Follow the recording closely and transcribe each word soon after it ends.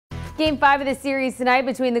Game 5 of the series tonight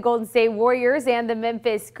between the Golden State Warriors and the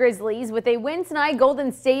Memphis Grizzlies. With a win tonight,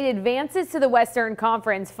 Golden State advances to the Western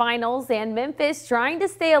Conference Finals, and Memphis trying to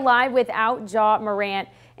stay alive without Ja Morant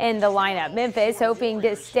in the lineup. Memphis hoping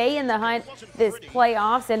to stay in the hunt this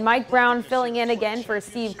playoffs, and Mike Brown filling in again for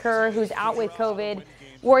Steve Kerr, who's out with COVID.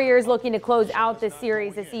 Warriors looking to close out the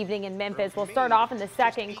series this evening in Memphis. We'll start off in the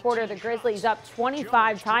second quarter. The Grizzlies up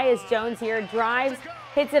 25. Tyus Jones here drives,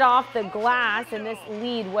 hits it off the glass, and this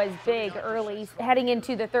lead was big early. Heading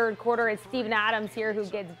into the third quarter, it's Steven Adams here who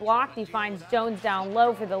gets blocked. He finds Jones down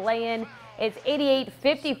low for the lay-in. It's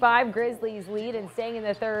 88-55 Grizzlies lead, and staying in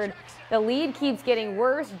the third, the lead keeps getting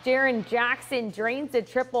worse. Jaren Jackson drains a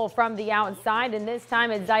triple from the outside, and this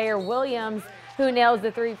time it's Zaire Williams who nails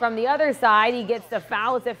the three from the other side. He gets the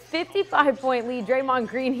foul. It's a 55-point lead. Draymond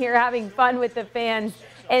Green here having fun with the fans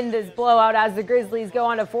in this blowout as the Grizzlies go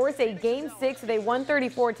on to force a Game 6 with a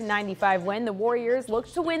 134-95 win. The Warriors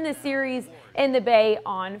look to win the series in the Bay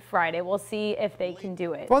on Friday. We'll see if they can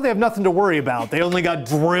do it. Well, they have nothing to worry about. They only got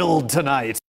drilled tonight.